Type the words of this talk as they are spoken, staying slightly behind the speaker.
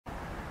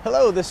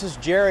Hello, this is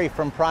Jerry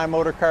from Prime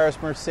Motor Cars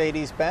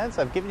Mercedes-Benz.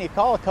 I've given you a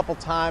call a couple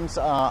times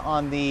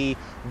on the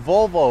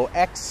Volvo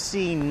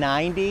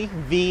XC90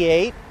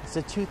 V8. It's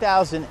a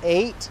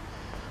 2008.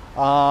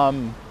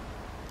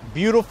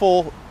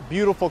 Beautiful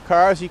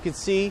car. As you can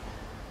see,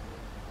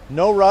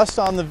 no rust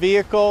on the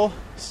vehicle,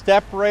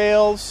 step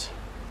rails,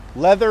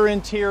 leather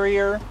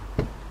interior.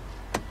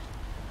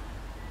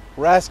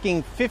 We're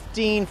asking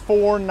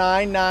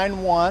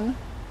 $15,491.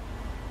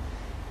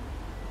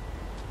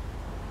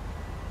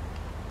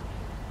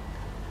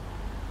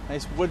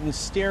 Nice wooden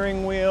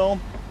steering wheel.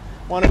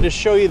 Wanted to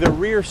show you the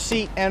rear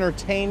seat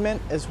entertainment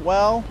as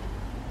well.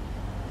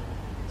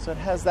 So it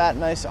has that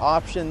nice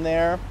option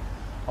there.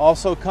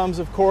 Also comes,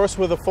 of course,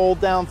 with a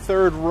fold-down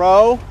third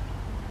row.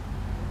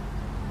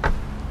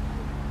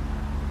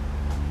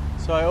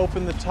 So I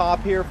open the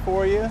top here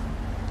for you. You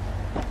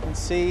can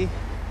see,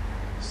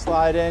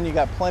 slide in. You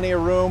got plenty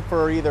of room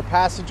for either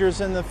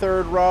passengers in the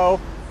third row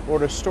or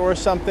to store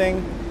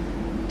something.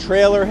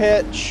 Trailer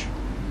hitch.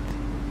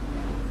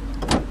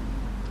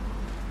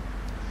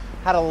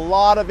 Had a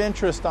lot of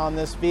interest on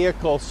this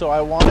vehicle, so I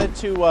wanted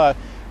to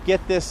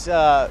get this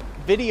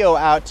video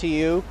out to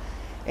you.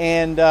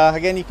 And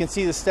again, you can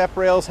see the step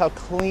rails, how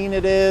clean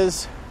it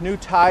is, new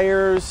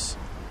tires.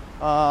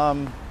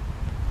 I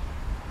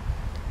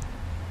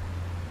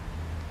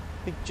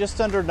think just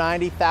under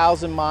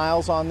 90,000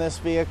 miles on this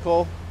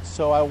vehicle.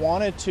 So I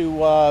wanted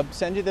to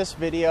send you this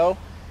video,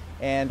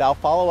 and I'll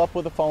follow up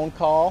with a phone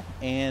call,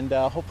 and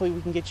hopefully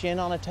we can get you in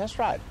on a test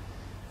ride.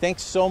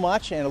 Thanks so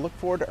much, and I look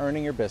forward to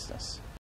earning your business.